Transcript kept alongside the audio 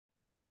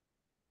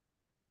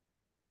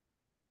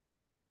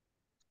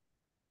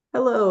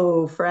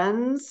Hello,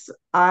 friends.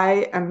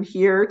 I am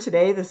here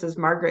today. This is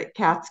Margaret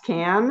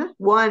Katz-Can,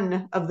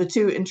 one of the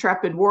two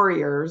intrepid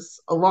warriors,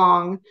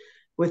 along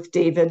with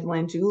David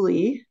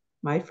Landuli,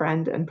 my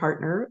friend and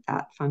partner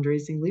at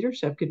Fundraising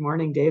Leadership. Good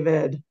morning,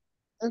 David.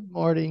 Good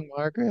morning,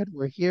 Margaret.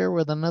 We're here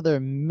with another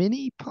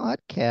mini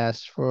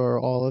podcast for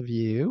all of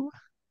you.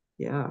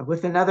 Yeah,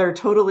 with another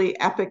totally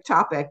epic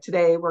topic.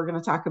 Today, we're going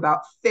to talk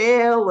about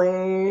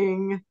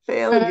failing,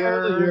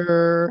 failure.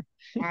 Failure.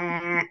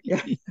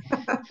 Yeah.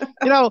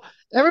 You know,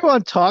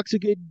 everyone talks a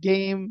good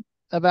game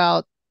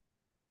about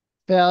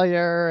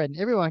failure, and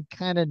everyone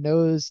kind of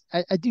knows.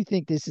 I do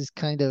think this is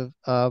kind of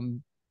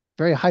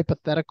very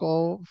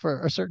hypothetical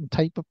for a certain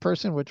type of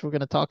person, which we're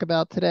going to talk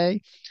about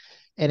today.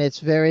 And it's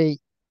very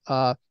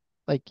uh,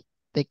 like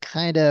they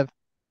kind of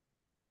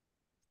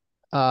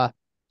uh,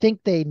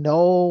 think they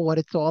know what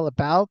it's all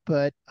about,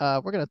 but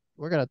we're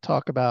gonna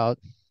talk about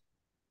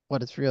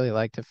what it's really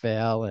like to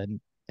fail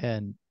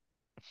and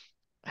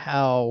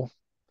how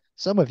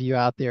some of you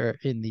out there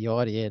in the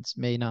audience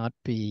may not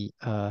be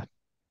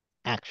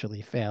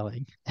actually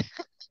failing.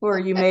 Or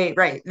you may,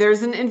 right,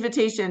 there's an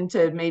invitation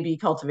to maybe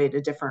cultivate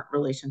a different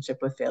relationship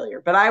with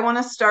failure. But I want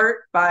to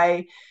start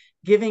by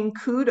giving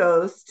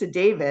kudos to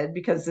David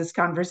because this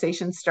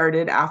conversation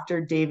started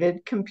after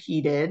David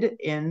competed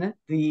in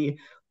the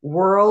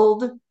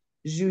World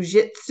Jiu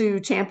Jitsu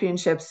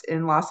Championships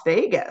in Las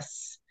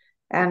Vegas.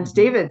 And Mhm.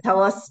 David,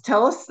 tell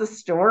us the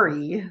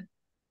story.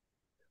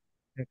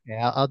 Okay,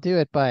 I'll do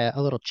it by a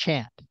little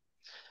chant.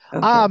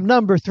 Okay. I'm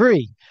number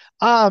three.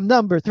 I'm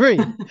number three.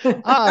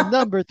 I'm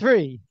number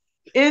three.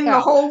 In the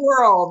Yeah, whole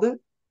world.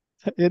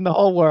 in the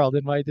whole world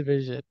in my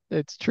division.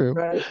 It's true.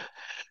 Right.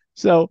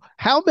 So,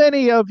 how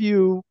many of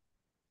you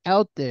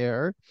out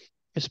there,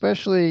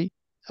 especially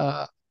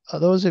uh,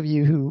 those of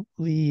you who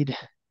lead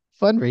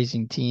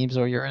fundraising teams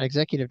or you're an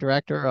executive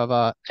director of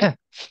a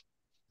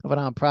of a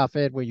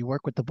nonprofit where you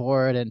work with the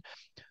board and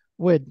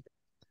would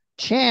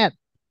chant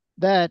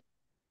that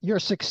your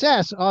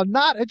success on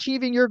not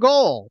achieving your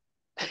goal.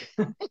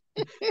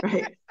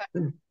 Right.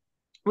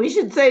 We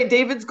should say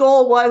David's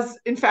goal was,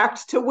 in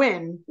fact, to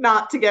win,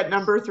 not to get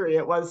number three.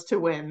 It was to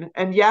win.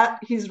 And yet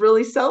he's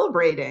really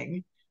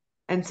celebrating.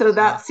 And so Yeah.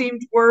 that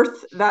seemed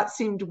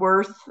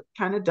worth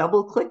kind of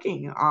double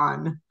clicking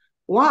on.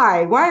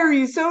 Why? Why are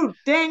you so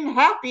dang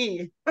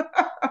happy?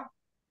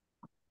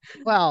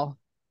 Well,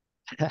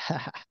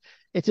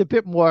 it's a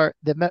bit more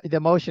the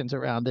emotions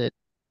around it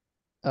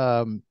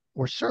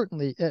were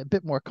certainly a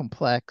bit more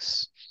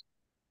complex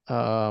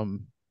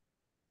um,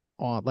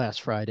 on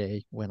last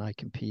Friday when I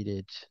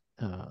competed.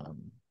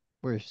 Um,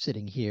 we're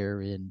sitting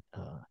here in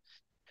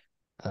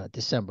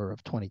December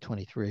of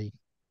 2023.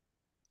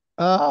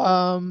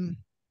 Um,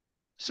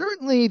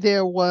 Certainly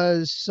there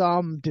was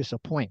some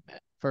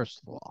disappointment,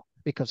 first of all,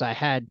 because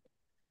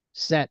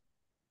set,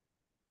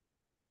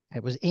 I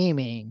was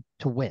aiming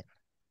to win.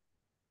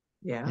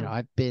 You Yeah. know,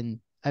 I've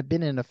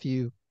been in a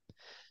few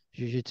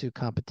jiu-jitsu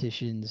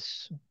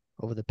competitions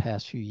over the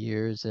past few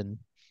years, and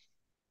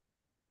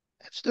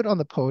I've stood on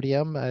the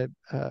podium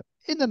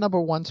in the number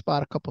one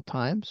spot a couple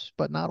times,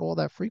 but not all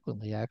that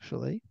frequently,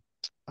 actually.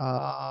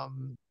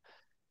 Um,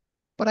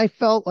 but I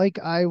felt like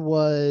I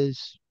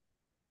was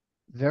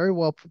very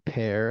well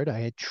prepared. I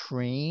had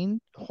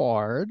trained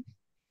hard.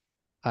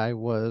 I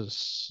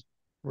was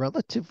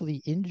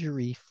relatively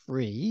injury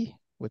free,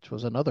 which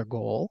was another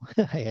goal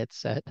I had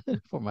set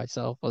for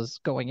myself was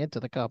going into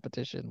the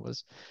competition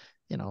was,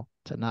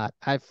 to not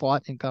I've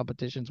fought in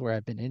competitions where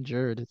I've been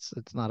injured. It's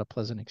not a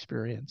pleasant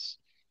experience.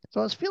 So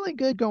I was feeling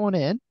good going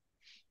in.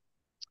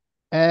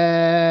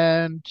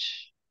 And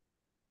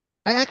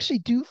I actually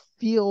do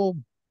feel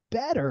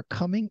better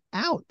coming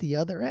out the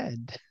other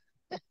end,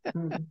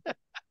 Mm.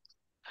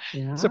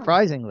 Yeah.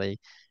 surprisingly.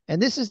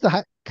 And this is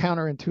the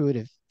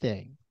counterintuitive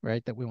thing,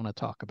 right, that we want to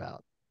talk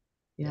about.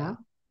 Yeah. Yeah.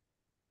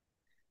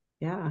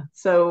 Yeah.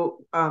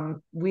 So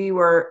we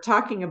were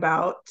talking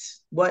about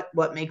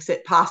what makes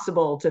it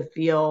possible to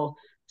feel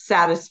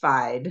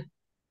satisfied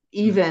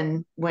Mm,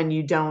 even when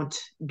you don't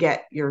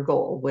get your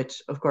goal,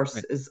 which of course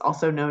right. is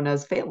also known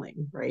as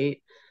failing,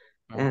 right?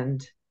 Right.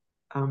 And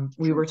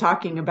we True. were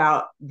talking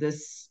about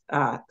this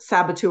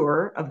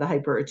saboteur of the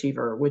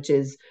hyperachiever, which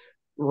is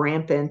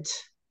rampant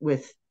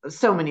with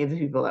so many of the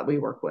people that we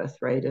work with,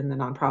 right, in the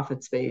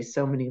nonprofit space,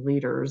 so many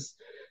leaders,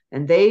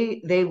 and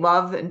they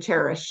love and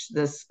cherish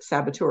this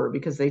saboteur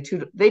because they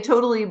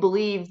totally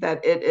believe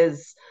that it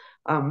is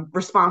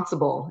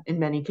responsible in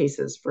many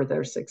cases for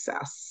their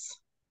success.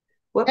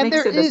 What And makes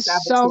there it a is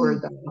saboteur,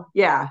 some, though?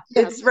 Yeah,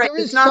 yeah, it's right. there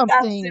It's is not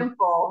that something,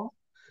 simple.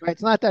 right?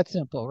 It's not that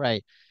simple,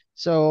 right?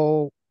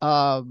 So,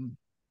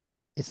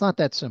 it's not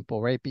that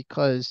simple, right?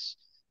 Because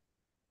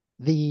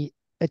the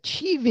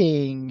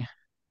achieving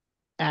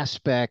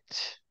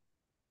aspect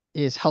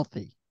is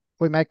healthy.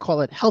 We might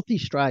call it healthy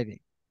striving,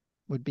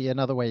 would be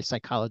another way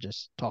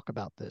psychologists talk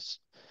about this.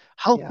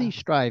 Healthy Yeah,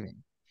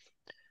 striving.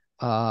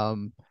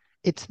 Um,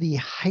 it's the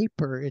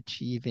hyper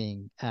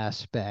achieving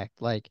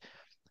aspect, like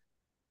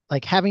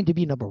having to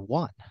be number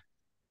one,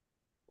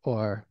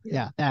 or yeah,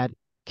 yeah, that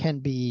can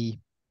be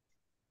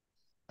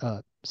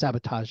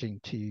sabotaging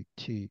to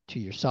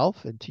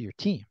yourself and to your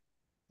team.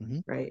 Hmm.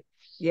 Right.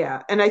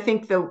 Yeah. And I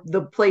think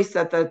the place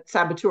that the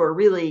saboteur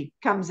really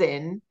comes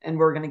in, and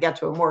we're going to get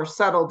to a more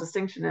subtle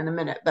distinction in a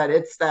minute, but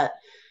it's that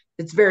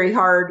it's very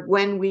hard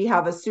when we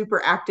have a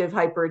super active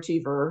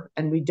hyperachiever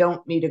and we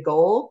don't meet a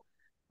goal,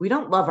 we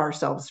don't love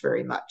ourselves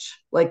very much.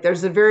 Like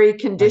there's a very Right,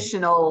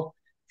 conditional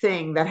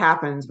thing that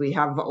happens. We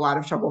have a lot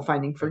of trouble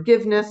finding right.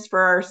 forgiveness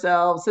for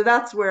ourselves. So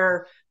that's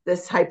where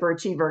this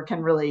hyperachiever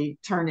can really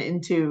turn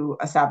into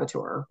a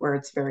saboteur, where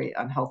it's very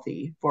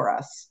unhealthy for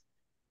us.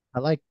 I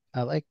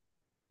like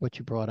what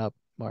you brought up,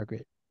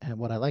 Margaret. And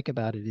what I like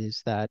about it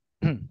is that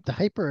the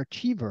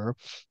hyperachiever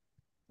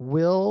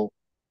will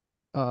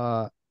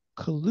uh,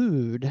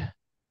 collude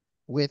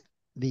with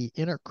the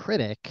inner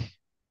critic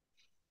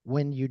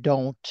when you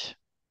don't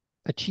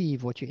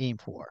achieve what you aim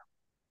for.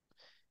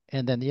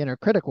 And then the inner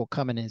critic will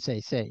come in and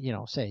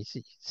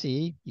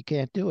see, you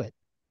can't do it.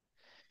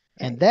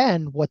 And Right.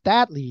 then what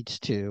that leads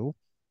to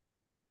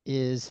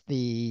is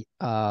the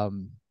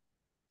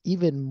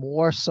even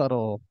more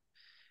subtle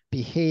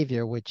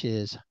behavior, which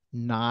is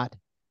not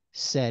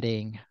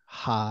setting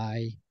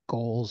high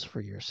goals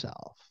for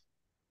yourself.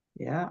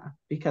 Yeah,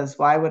 because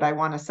why would I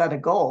want to set a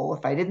goal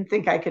if I didn't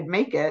think I could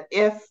make it?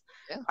 If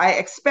Yeah, I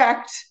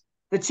expect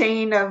the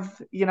chain of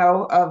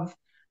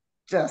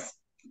just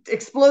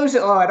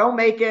explosion. Oh, I don't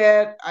make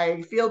it.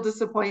 I feel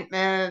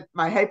disappointment.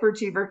 My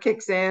hyperachiever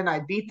kicks in. I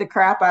beat the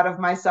crap out of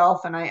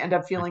myself and I end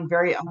up right, feeling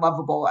very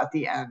unlovable at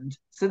the end.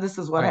 So, this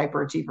is what right.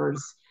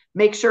 hyperachievers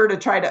make sure to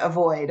try to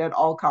avoid at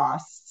all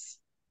costs,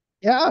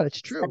 Yeah,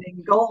 it's true. setting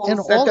And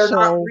goals that they're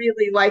not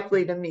really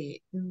likely to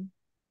meet.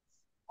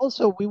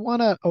 also we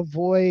want to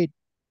avoid,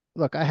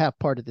 look, I have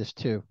part of this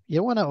too.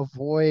 You want to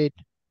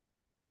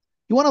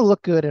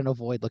look good and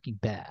avoid looking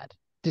bad.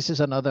 This is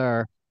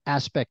another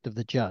aspect of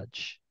the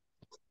judge.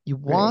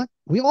 Right.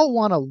 We all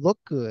want to look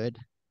good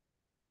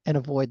and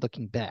avoid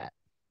looking bad.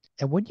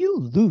 And when you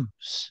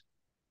lose,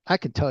 I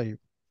can tell you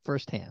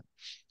firsthand,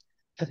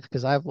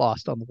 because I've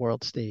lost on the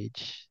world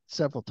stage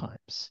several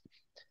times.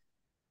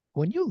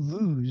 When you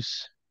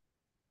lose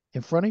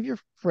in front of your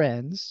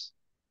friends,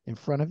 in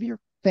front of your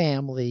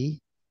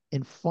family,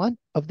 in front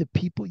of the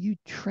people you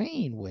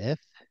train with,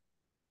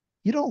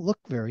 you don't look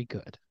very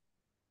good.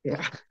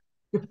 Yeah.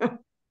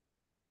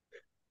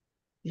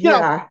 You know,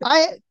 Yeah.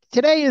 I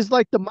today is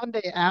like the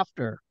Monday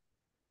after.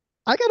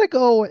 I got to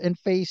go and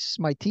face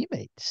my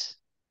teammates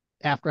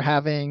after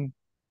having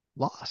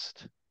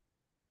lost.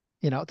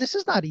 This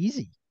is not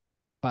easy,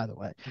 by the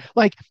way.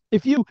 Like,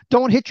 if you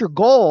don't hit your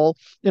goal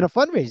in a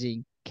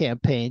fundraising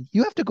campaign,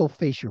 you have to go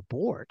face your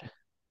board.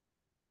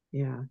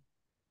 Yeah.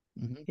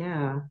 Mhm.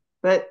 Yeah.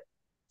 But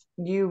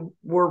you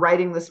were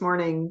writing this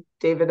morning,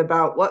 David,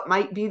 about what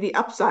might be the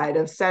upside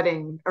of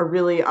setting a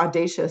really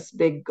audacious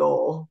big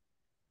goal,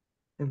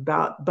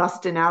 about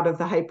busting out of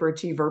the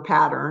hyperachiever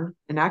pattern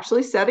and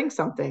actually setting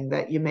something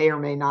that you may or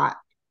may not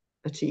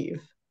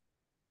achieve.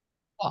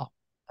 Well,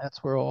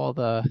 that's where all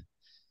the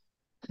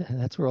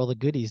that's where all the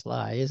goodies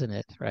lie, isn't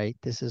it? Right?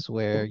 This is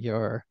where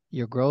your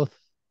growth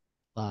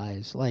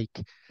lies.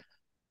 Like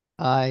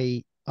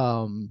I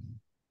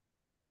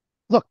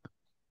look,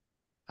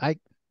 I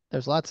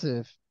there's lots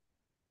of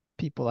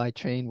people I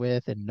train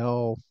with and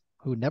know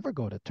who never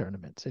go to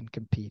tournaments and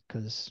compete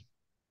because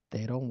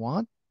they don't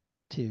want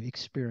to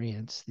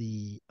experience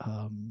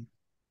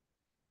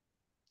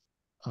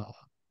uh,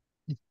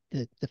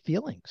 the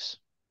feelings.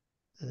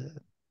 Uh,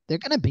 they're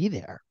going to be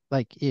there.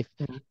 Like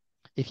Yeah.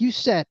 if you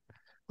set,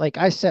 like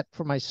I set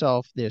for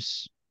myself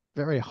this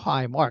very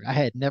high mark. I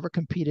had never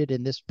competed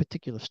in this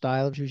particular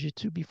style of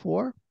jiu-jitsu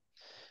before.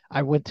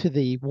 I went to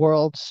the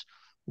world's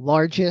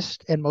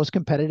largest and most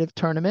competitive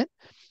tournament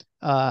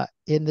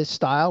in this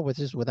style, which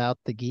is without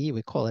the gi.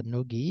 We call it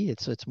no gi.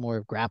 It's more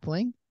of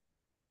grappling,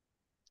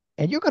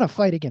 and you're going to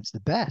fight against the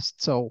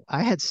best. So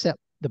I had set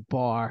the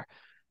bar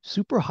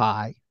super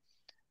high.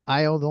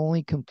 I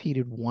only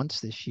competed once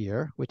this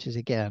year, which is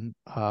again,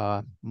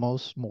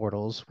 most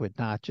mortals would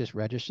not just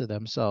register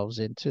themselves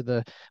into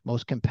the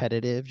most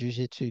competitive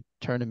jiu-jitsu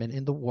tournament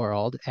in the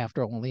world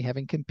after only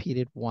having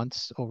competed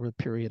once over a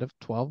period of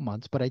 12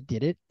 months, but I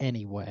did it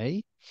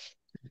anyway.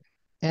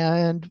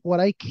 And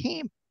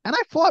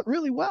I fought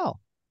really well.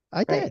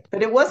 I Right. did.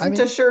 But it I wasn't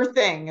a mean, sure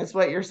thing, is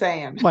what you're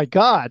saying. my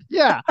God,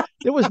 yeah,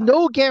 there was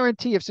no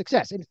guarantee of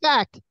success. In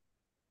fact,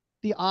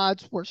 the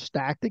odds were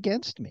stacked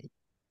against me.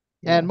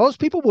 And Yeah. most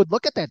people would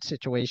look at that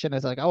situation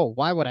as like, oh,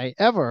 why would I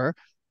ever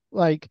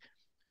like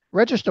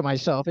register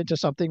myself into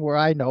something where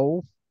I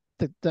know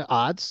that the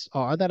odds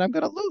are that I'm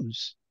going to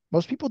lose?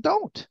 Most people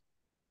don't.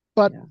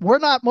 But Yeah. we're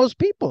not most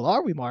people,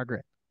 are we,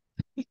 Margaret?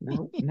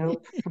 Nope.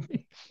 Nope.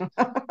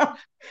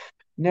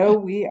 No,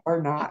 we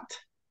are not.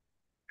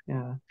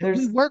 Yeah. And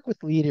we There's, work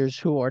with leaders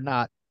who are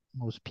not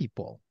most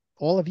people,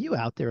 all of you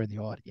out there in the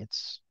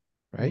audience,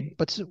 right? right.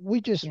 But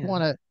we just Yeah.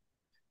 want to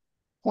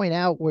point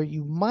out where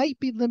you might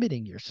be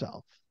limiting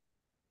yourself.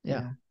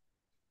 Yeah. Yeah.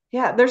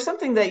 Yeah, there's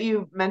something that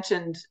you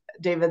mentioned,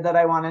 David, that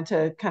I wanted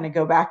to kind of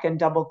go back and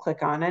double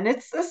click on, and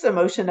it's this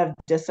emotion of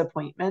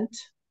disappointment.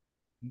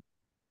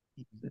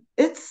 Mhm.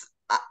 It's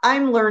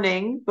I'm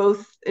learning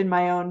both in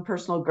my own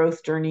personal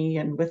growth journey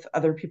and with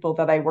other people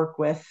that I work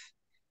with.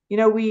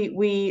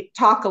 We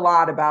talk a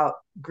lot about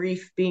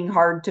grief being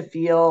hard to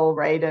feel,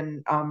 right?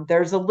 And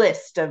there's a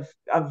list of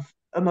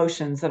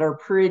emotions that are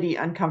pretty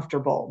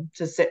uncomfortable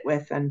to sit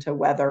with and to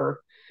weather.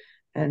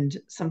 And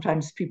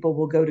sometimes people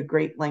will go to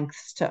great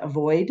lengths to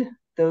avoid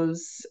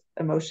those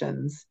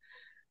emotions.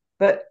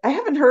 But I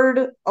haven't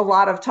heard a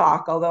lot of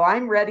talk, although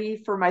I'm ready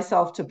for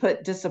myself to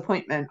put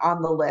disappointment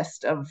on the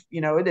list of,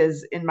 it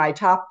is in my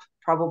top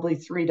probably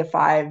 3 to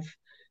 5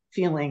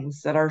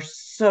 feelings that are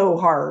so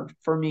hard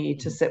for me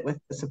to Mhm. sit with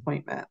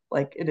disappointment.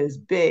 Like it is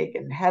big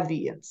and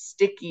heavy and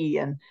sticky.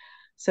 And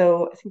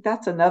so I think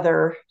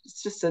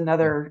it's just Yeah.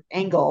 another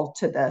angle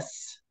to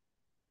this.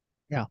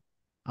 Yeah.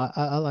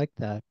 I like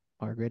that,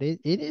 Margaret. It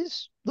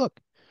is, look,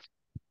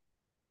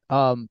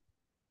 um,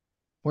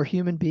 we're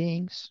human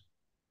beings.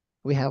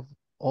 We have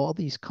all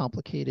these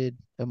complicated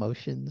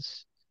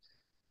emotions.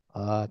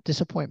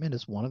 Disappointment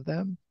is one of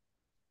them.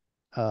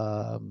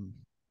 Um,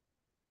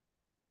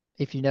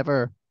 if you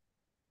never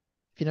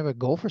if you never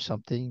go for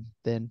something,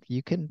 then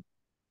you can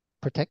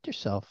protect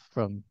yourself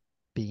from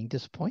being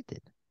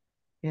disappointed,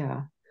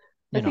 Yeah.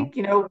 I you know.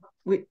 think,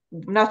 I'm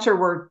not sure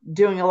we're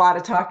doing a lot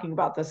of talking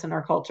about this in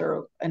our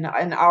culture, and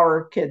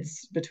our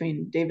kids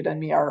between David and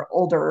me are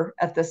older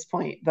at this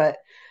point, but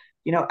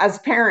as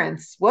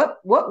parents, what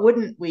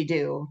wouldn't we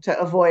do to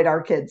avoid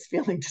our kids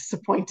feeling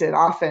disappointed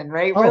often,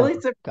 right? Oh Really,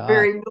 it's God.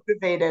 very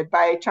motivated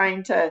by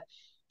trying to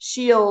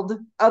shield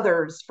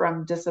others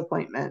from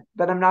disappointment.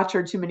 But I'm not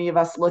sure too many of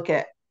us look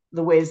at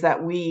the ways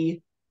that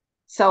we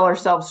sell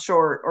ourselves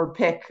short or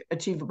pick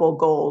achievable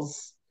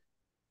goals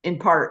in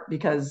part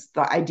because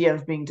the idea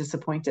of being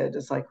disappointed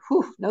is like,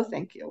 whew, no,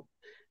 thank you.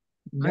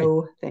 Right.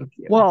 No, thank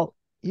you. Well,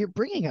 you're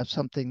bringing up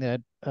something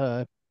that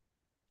you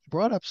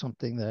brought up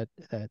something that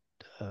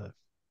uh,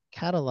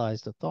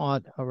 catalyzed a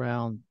thought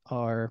around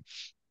our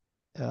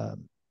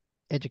um,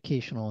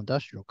 educational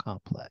industrial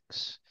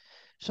complex.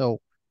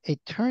 So it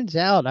turns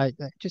out,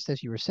 just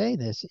as you were saying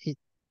this,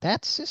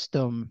 that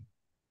system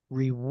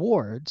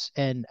rewards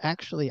and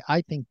actually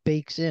I think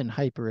bakes in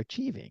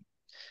hyperachieving.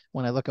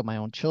 When I look at my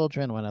own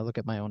children, when I look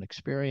at my own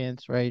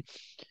experience, right?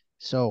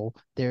 So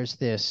there's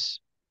this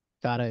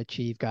gotta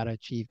achieve, gotta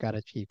achieve, gotta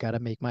achieve, gotta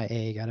make my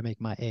A, gotta make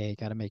my A,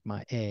 gotta make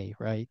my A,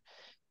 right?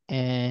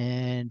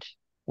 And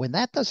when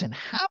that doesn't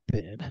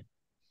happen,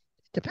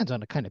 depends on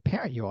the kind of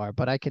parent you are,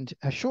 but I can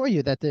assure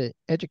you that the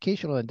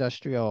educational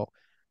industrial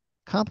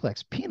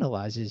complex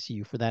penalizes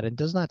you for that and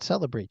does not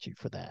celebrate you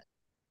for that.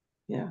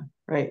 Yeah,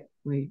 right.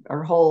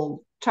 Our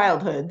whole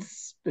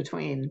childhoods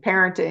between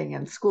parenting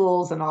and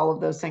schools and all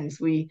of those things,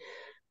 we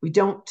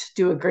don't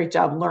do a great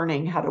job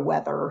learning how to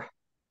weather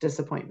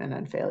disappointment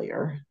and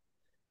failure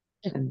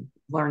and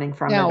learning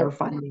from it Now, or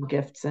finding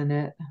gifts in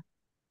it.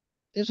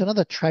 there's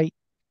another trite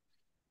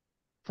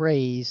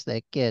phrase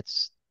that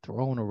gets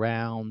thrown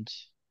around,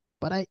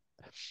 but I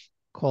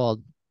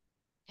called,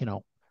 you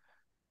know,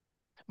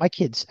 my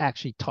kids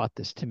actually taught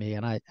this to me,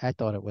 and I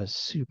thought it was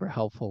super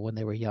helpful when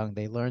they were young.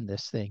 They learned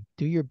this thing: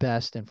 do your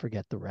best and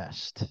forget the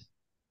rest.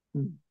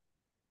 Mm,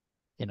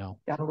 You know,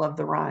 gotta love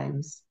the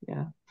rhymes.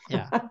 Yeah.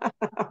 yeah.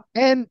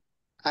 And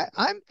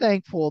I'm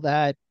thankful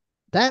that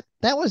that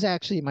was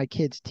actually my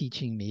kids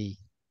teaching me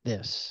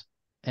this,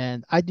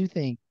 and I do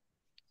think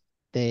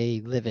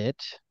they live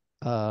it.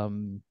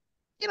 Um,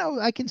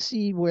 I can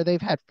see where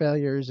they've had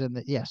failures, and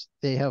that yes,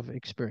 they have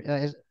experience.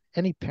 As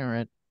any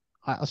parent,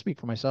 I'll speak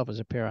for myself as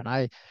a parent.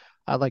 I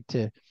like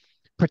to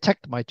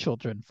protect my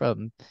children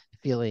from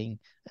feeling,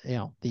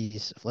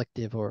 these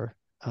afflictive or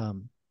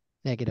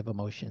negative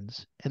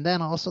emotions. And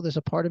then also, there's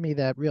a part of me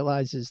that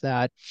realizes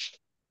that,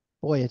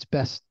 boy, it's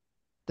best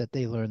that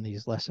they learn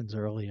these lessons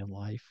early in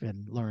life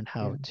and learn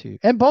Yeah. how to.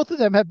 And both of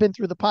them have been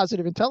through the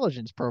positive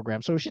intelligence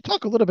program. So we should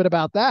talk a little bit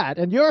about that.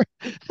 And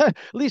at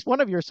least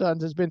one of your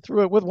sons has been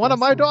through it with one of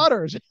my Awesome.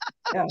 daughters.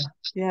 Yeah.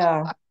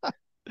 Yeah.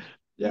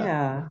 Yeah.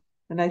 Yeah.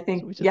 And I So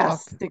think, we should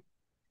talk. yes,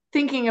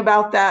 thinking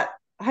about that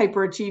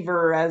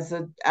hyperachiever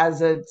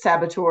as a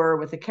saboteur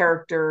with a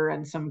character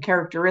and some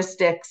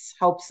characteristics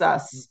helps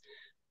us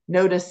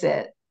notice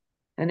it.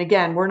 And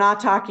again, we're not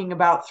talking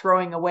about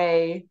throwing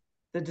away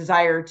the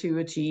desire to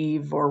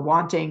achieve or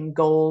wanting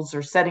goals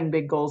or setting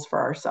big goals for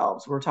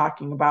ourselves. We're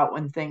talking about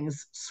when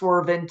things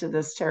swerve into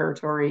this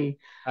territory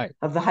All right.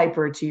 of the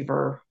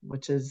hyperachiever,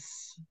 which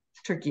is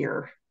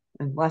trickier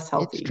and less It's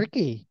healthy.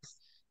 tricky.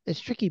 It's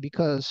tricky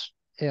because,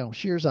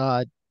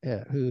 Shirzad,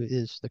 who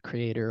is the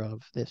creator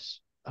of this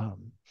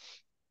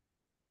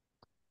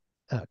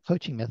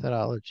coaching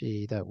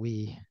methodology that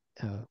we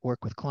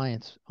work with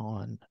clients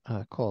on,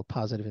 called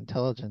positive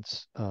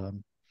intelligence,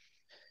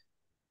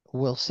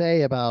 will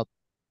say about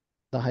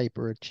the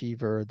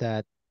hyperachiever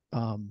that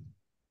um,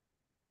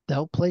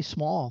 they'll play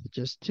small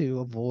just to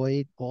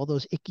avoid all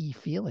those icky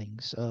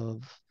feelings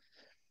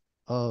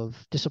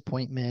of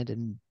disappointment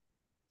and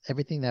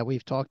everything that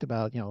we've talked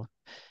about.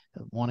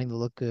 Wanting to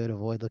look good,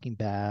 avoid looking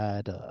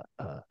bad,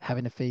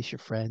 having to face your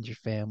friends, your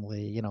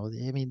family.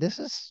 I mean, this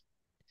is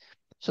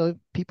so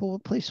people will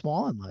play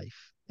small in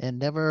life and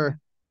Yeah. never,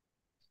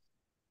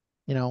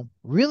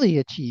 really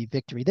achieve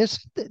victory. There's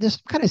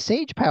some kind of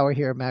sage power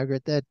here,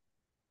 Margaret, that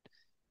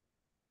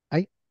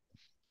I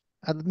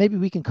maybe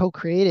we can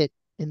co-create it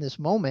in this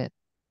moment.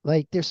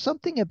 Like there's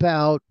something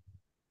about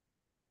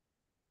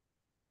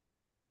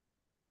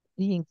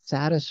being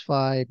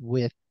satisfied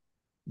with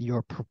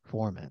your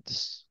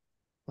performance.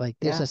 Like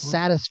there's Yeah. a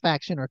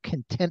satisfaction or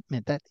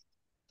contentment that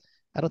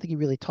I don't think he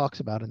really talks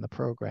about in the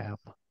program,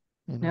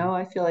 you No, know.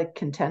 I feel like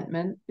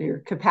contentment, your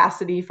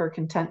capacity for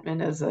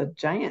contentment is a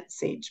giant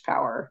sage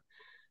power.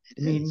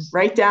 It I mean, is.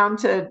 right down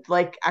to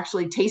like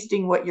actually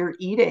tasting what you're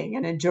eating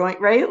and enjoying,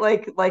 right?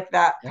 Like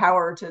that Yeah.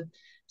 power to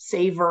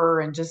savor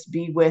and just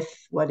be with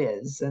what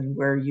is and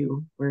where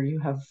you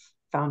have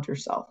found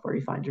yourself, where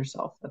you find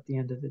yourself at the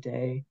end of the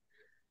day.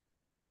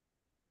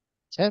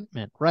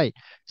 Contentment, right.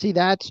 See,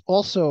 that's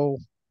also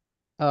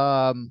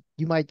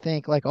you might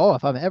think like, oh,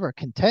 if I'm ever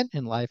content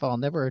in life, I'll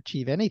never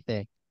achieve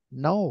anything.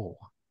 No,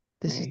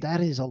 Right.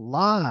 that is a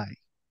lie.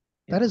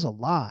 That Yeah. is a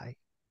lie.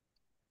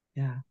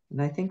 Yeah.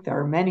 And I think there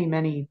are many,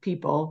 many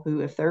people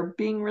who, if they're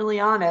being really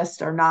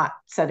honest, are not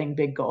setting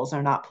big goals,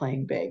 are not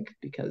playing big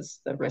because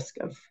the risk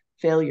of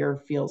failure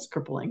feels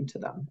crippling to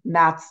them. And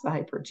that's the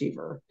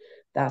hyperachiever.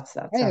 That's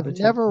that I have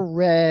saboteur. never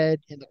read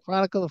in the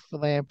Chronicle of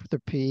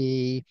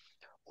Philanthropy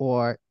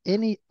or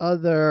any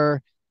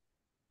other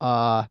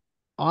uh,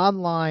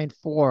 online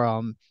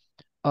forum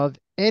of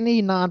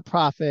any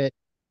nonprofit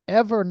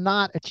ever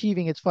not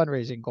achieving its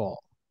fundraising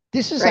goal.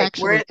 This is Right.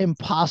 actually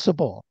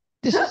impossible.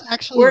 This is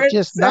actually Where it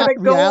just set not a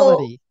goal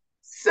reality.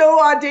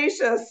 so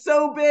audacious,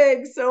 so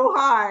big, so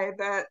high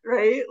that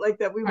right, like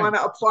that we want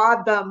Right. to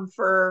applaud them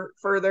for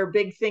their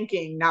big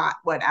thinking, not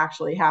what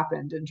actually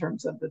happened in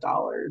terms of the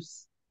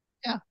dollars.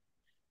 Yeah.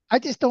 I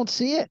just don't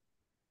see it.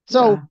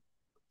 So, Yeah,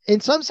 in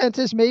some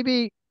senses,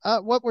 maybe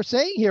what we're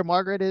saying here,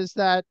 Margaret, is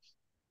that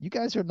you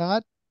guys are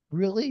not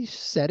really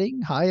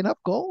setting high enough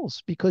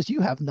goals because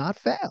you have not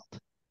failed.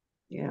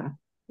 yeah,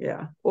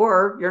 yeah.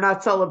 Or you're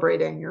not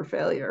celebrating your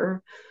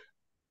failure.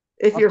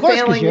 If Of you're course,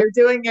 because failing, you're, you're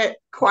doing it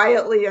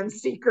quietly and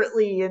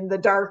secretly in the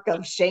dark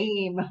of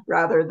shame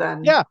rather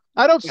than yeah,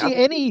 I don't see other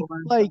any people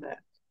learn like from it.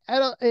 I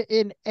don't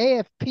in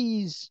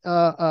AFP's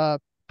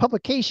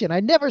publication. I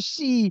never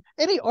see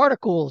any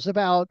articles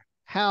about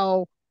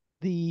how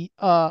the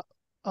uh,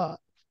 uh,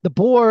 the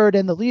board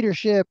and the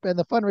leadership and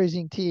the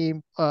fundraising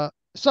team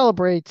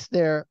celebrates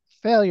their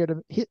failure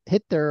to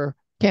hit their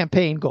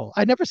campaign goal.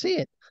 I never see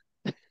it.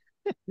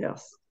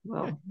 Yes.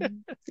 Well,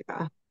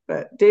 yeah.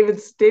 But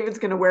David's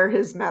going to wear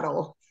his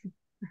medal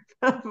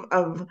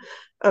of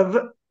of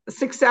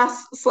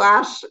success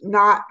slash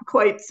not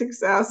quite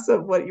success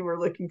of what you were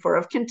looking for,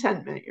 of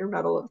contentment, your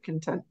medal of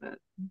contentment.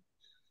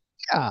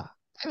 Yeah,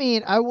 I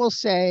mean, I will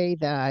say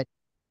that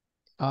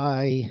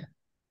I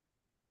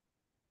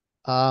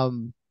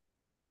um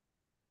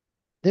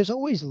there's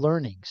always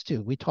learnings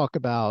too. We talk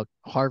about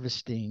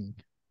harvesting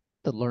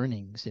the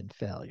learnings in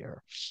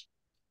failure.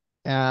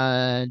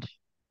 And,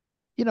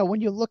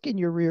 when you look in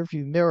your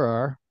rearview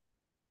mirror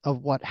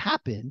of what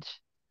happened,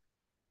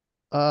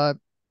 uh,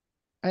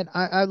 and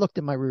I looked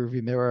in my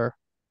rearview mirror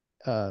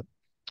uh,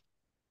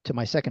 to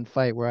my second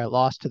fight where I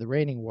lost to the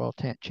reigning world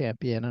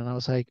champion, and I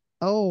was like,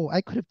 oh,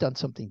 I could have done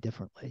something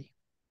differently.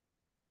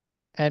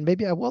 And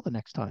maybe I will the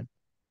next time.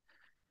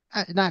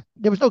 Not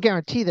There was no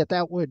guarantee that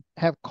that would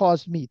have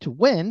caused me to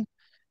win,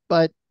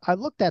 but I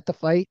looked at the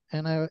fight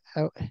and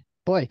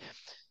boy,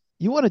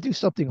 you want to do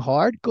something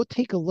hard, go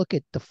take a look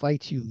at the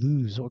fights you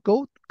lose, or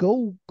go.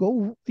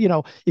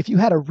 If you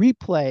had a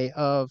replay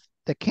of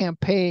the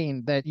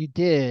campaign that you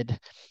did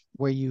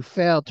where you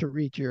failed to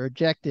reach your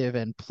objective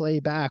and play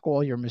back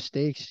all your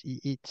mistakes,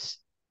 it's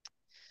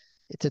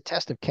a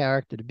test of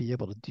character to be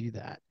able to do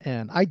that.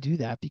 And I do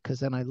that because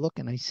then I look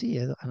and I see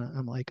it and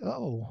I'm like,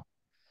 oh,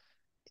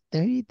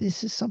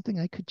 this is something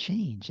I could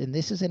change. And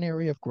this is an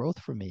area of growth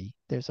for me.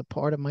 There's a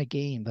part of my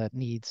game that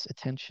needs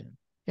attention.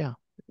 Yeah.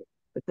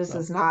 But this So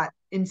is not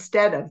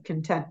instead of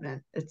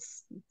contentment.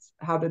 It's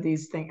how do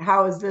these things,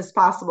 how is this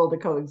possible to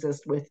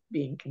coexist with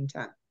being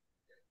content?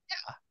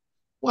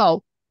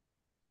 well,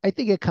 I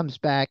think it comes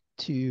back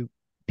to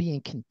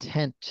being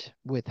content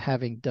with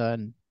having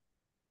done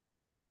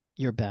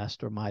your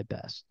best or my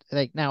best.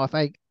 Like now, if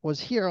I was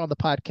here on the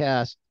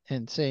podcast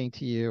and saying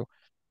to you,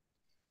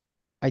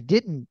 I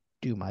didn't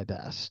do my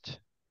best,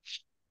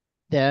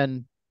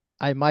 then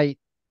I might,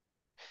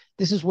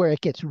 this is where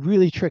it gets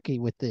really tricky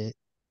with the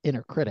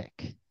inner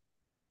critic.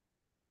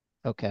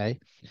 Okay.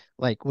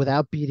 Like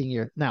without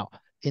beating now,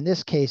 in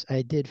this case,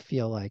 I did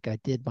feel like I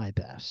did my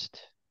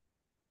best.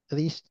 At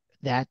least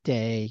that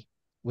day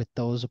with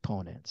those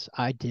opponents,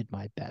 I did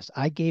my best.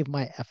 I gave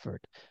my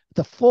effort,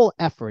 the full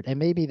effort. And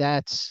maybe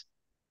that's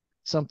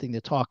something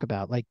to talk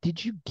about. Like,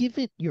 did you give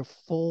it your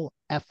full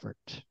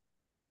effort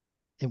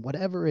in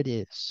whatever it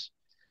is?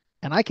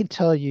 And I can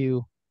tell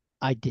you,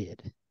 I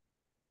did.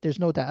 There's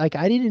no doubt. Like,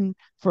 I didn't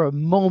for a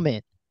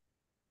moment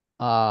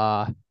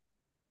uh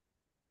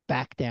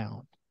back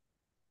down,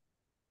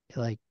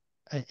 like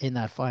in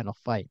that final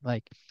fight.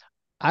 Like,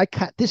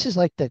 this is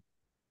like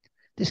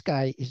this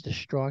guy is the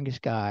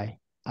strongest guy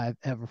I've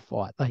ever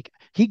fought. Like,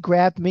 he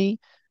grabbed me.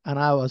 And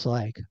I was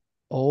like,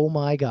 oh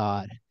my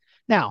God.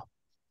 Now,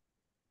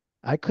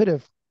 I could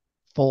have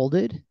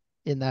folded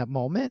in that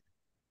moment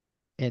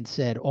and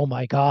said, oh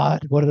my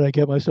God, what did I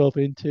get myself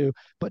into?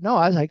 But no,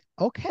 I was like,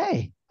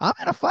 okay, I'm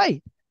in a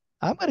fight.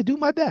 I'm going to do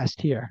my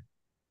best here,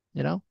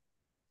 you know?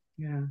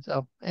 Yeah.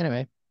 So,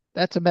 anyway,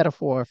 that's a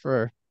metaphor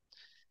for,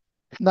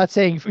 I'm not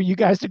saying for you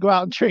guys to go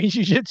out and train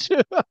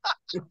jujitsu.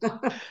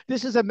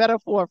 This is a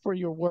metaphor for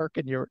your work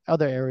and your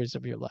other areas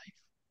of your life.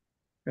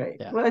 Right.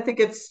 Yeah. Well, I think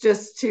it's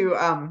just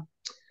to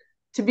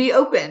be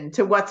open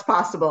to what's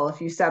possible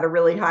if you set a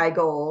really high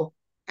goal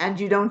and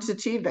you don't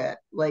achieve it.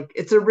 Like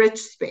it's a rich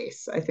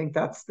space. I think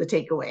that's the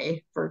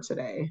takeaway for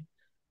today.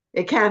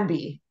 It can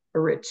be a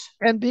rich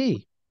Can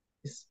be,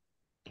 space.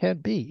 can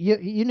be.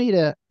 You need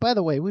a, by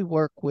the way, we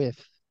work with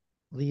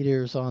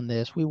leaders on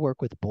this. We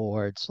work with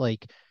boards.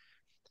 Like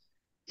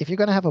if you're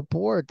going to have a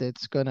board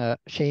that's going to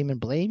shame and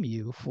blame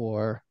you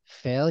for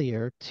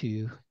failure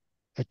to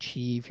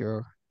achieve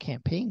your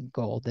campaign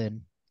goal,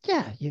 then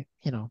yeah, you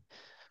know,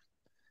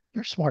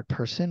 you're a smart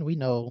person. We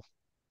know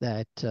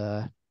that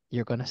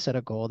you're going to set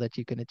a goal that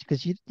you can,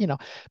 because you know,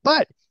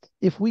 but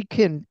if we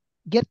can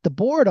get the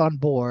board on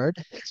board,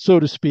 so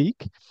to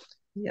speak,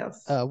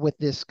 Yes. with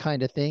this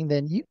kind of thing,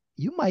 then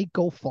you might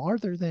go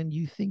farther than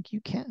you think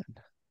you can.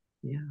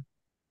 Yeah.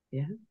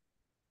 Yeah.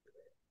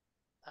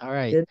 All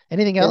right. Good.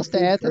 Anything Good else to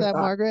food add to for that,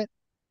 thought. Margaret?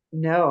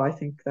 No, I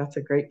think that's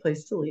a great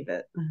place to leave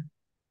it.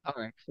 All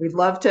right. We'd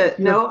love to. If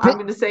you're No, I'm bit,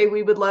 going to say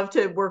we would love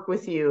to work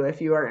with you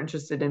if you are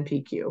interested in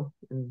PQ,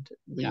 and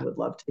we yeah, would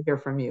love to hear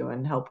from you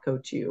and help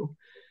coach you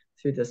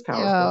through this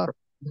powerful yeah,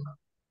 program.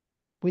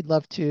 we'd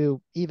love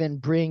to even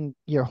bring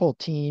your whole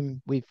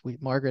team. We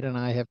Margaret and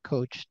I have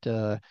coached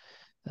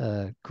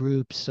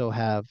groups, so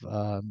have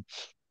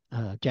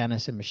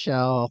Janice and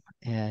Michelle,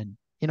 and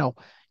you know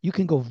you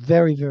can go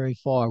very, very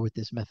far with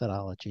this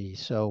methodology.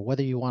 So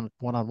whether you want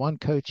one-on-one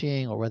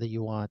coaching or whether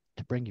you want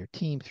to bring your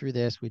team through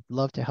this, we'd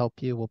love to help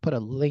you. We'll put a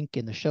link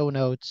in the show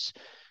notes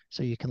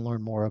so you can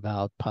learn more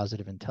about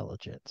positive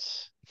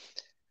intelligence.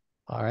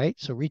 All right,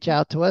 so reach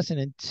out to us, and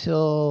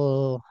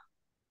until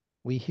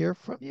we hear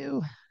from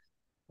you,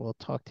 we'll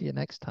talk to you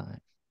next time.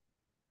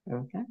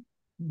 Okay.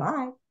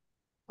 Bye.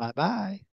 Bye bye.